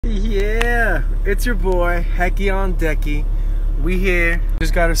Yeah, it's your boy, Hecky on Decky. We here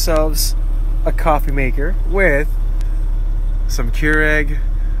just got ourselves a coffee maker with some Keurig.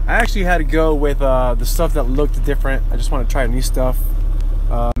 I actually had to go with the stuff that looked different. I just want to try new stuff.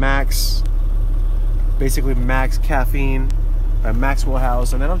 Max, basically Max caffeine, Maxwell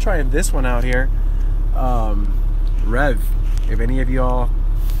House, and then I'm trying this one out here, Rev. If any of y'all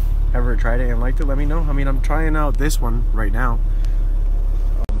ever tried it and liked it, let me know. I mean, I'm trying out this one right now.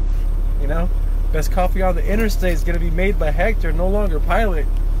 You know, best coffee on the interstate is gonna be made by Hector, no longer Pilot.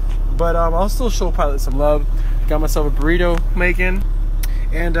 But I'll still show Pilot some love. Got myself a burrito making,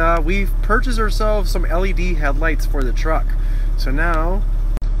 and we've purchased ourselves some LED headlights for the truck. So now,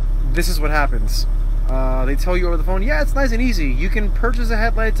 this is what happens. They tell you over the phone, yeah, it's nice and easy. You can purchase the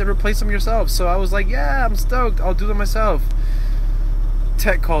headlights and replace them yourself. So I was like, yeah, I'm stoked. I'll do them myself.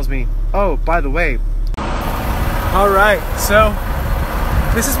 Tech calls me. Oh, by the way. All right, so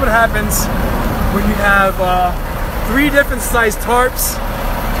this is what happens when you have 3 different size tarps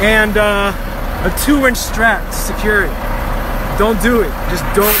and a 2-inch strap to secure it. Don't do it. Just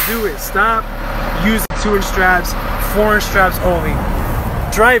don't do it. Stop using 2-inch straps, 4-inch straps only.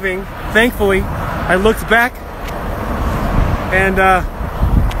 Driving, thankfully, I looked back and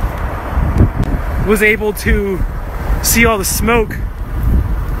was able to see all the smoke.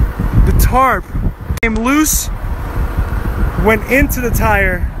 The tarp came loose, went into the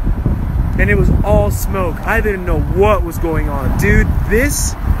tire, and it was all smoke. I didn't know what was going on. Dude,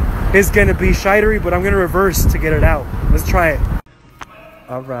 this is gonna be shitery, but I'm gonna reverse to get it out. Let's try it.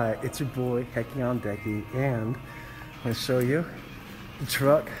 All right, it's your boy, Hecky on Decky, and let's show you. The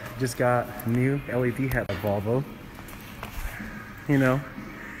truck just got new LED headlight, Volvo. You know,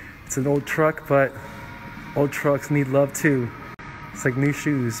 it's an old truck, but old trucks need love too. It's like new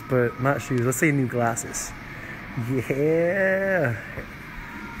shoes, but not shoes. Let's say new glasses. Yeah,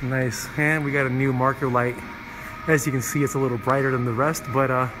 nice. And we got a new marker light. As you can see, it's a little brighter than the rest, but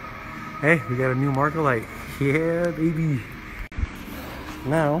hey, we got a new marker light. Yeah, baby.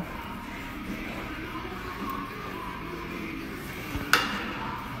 Now,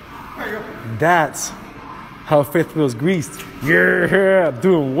 that's how fifth wheel's greased. Yeah,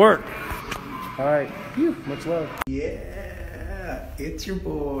 doing work. All right, much love. Yeah, it's your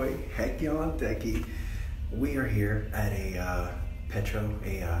boy, Hecky on Decky. We are here at a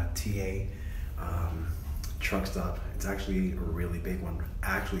TA truck stop. It's actually a really big one.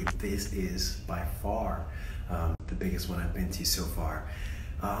 Actually, this is by far the biggest one I've been to so far.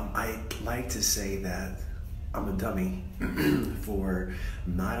 I like to say that I'm a dummy for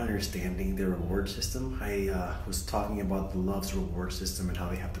not understanding their reward system. I was talking about the Love's reward system and how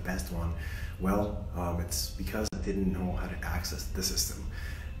they have the best one. Well, it's because I didn't know how to access the system.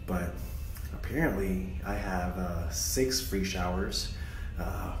 But apparently I have 6 free showers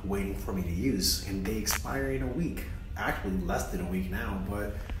waiting for me to use, and they expire in a week. Actually less than a week now,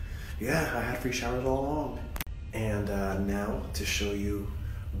 but yeah, I had free showers all along. And now to show you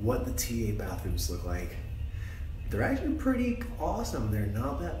what the TA bathrooms look like. They're actually pretty awesome. They're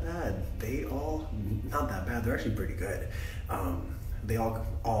not that bad. Not that bad. They're actually pretty good. They all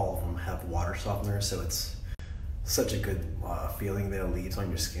of them have water softener, so it's such a good feeling that it leaves on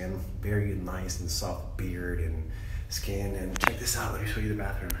your skin. Very nice and soft beard and skin. And check this out. Let me show you the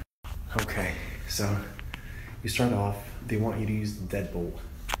bathroom. Okay, so you start off. They want you to use the deadbolt.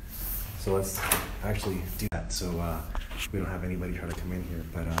 So let's actually do that. So we don't have anybody try to come in here,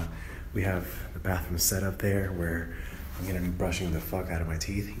 but we have the bathroom set up there where I'm gonna be brushing the fuck out of my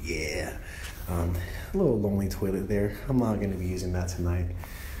teeth. Yeah. A little lonely toilet there. I'm not gonna be using that tonight.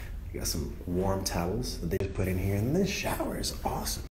 You got some warm towels that they just put in here, and this shower is awesome.